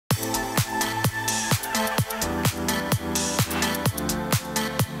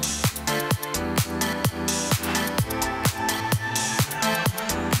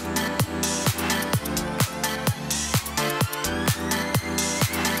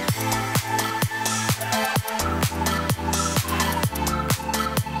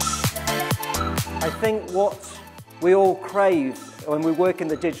think what we all crave when we work in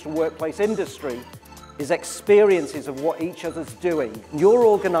the digital workplace industry is experiences of what each other's doing. Your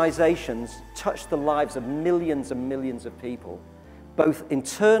organizations touch the lives of millions and millions of people, both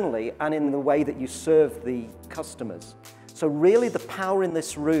internally and in the way that you serve the customers. So really the power in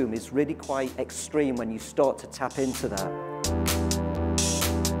this room is really quite extreme when you start to tap into that.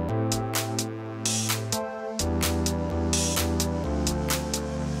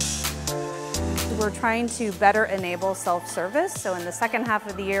 We're trying to better enable self-service. So in the second half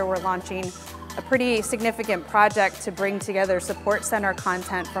of the year, we're launching a pretty significant project to bring together support center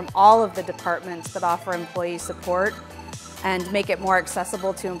content from all of the departments that offer employee support and make it more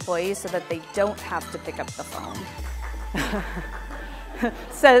accessible to employees so that they don't have to pick up the phone.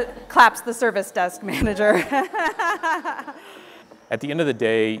 So claps the service desk manager. At the end of the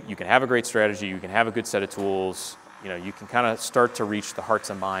day, you can have a great strategy, you can have a good set of tools, you can kind of start to reach the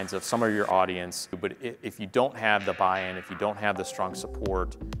hearts and minds of some of your audience, but if you don't have the buy-in, if you don't have the strong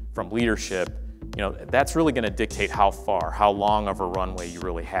support from leadership, that's really going to dictate how long of a runway you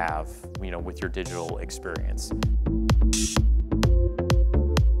really have, with your digital experience.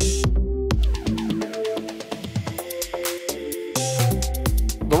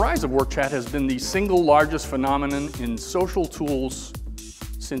 The rise of work chat has been the single largest phenomenon in social tools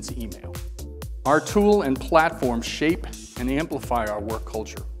since email. Our tool and platform shape and amplify our work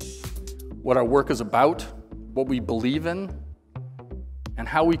culture, what our work is about, what we believe in, and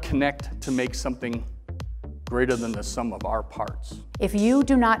how we connect to make something greater than the sum of our parts. If you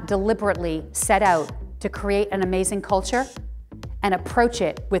do not deliberately set out to create an amazing culture and approach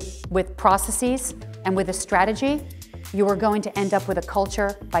it with processes and with a strategy, you are going to end up with a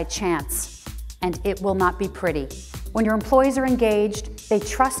culture by chance, and it will not be pretty. When your employees are engaged, they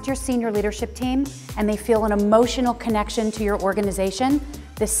trust your senior leadership team, and they feel an emotional connection to your organization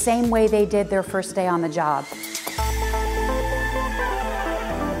the same way they did their first day on the job.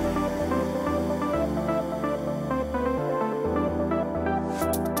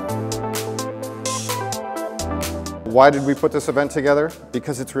 Why did we put this event together?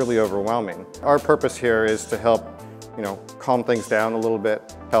 Because it's really overwhelming. Our purpose here is to help, calm things down a little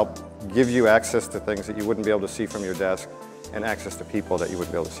bit, help give you access to things that you wouldn't be able to see from your desk, and access to people that you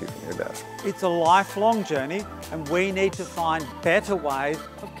wouldn't be able to see from your desk. It's a lifelong journey, and we need to find better ways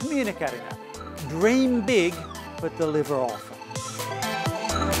of communicating that. Dream big, but deliver often.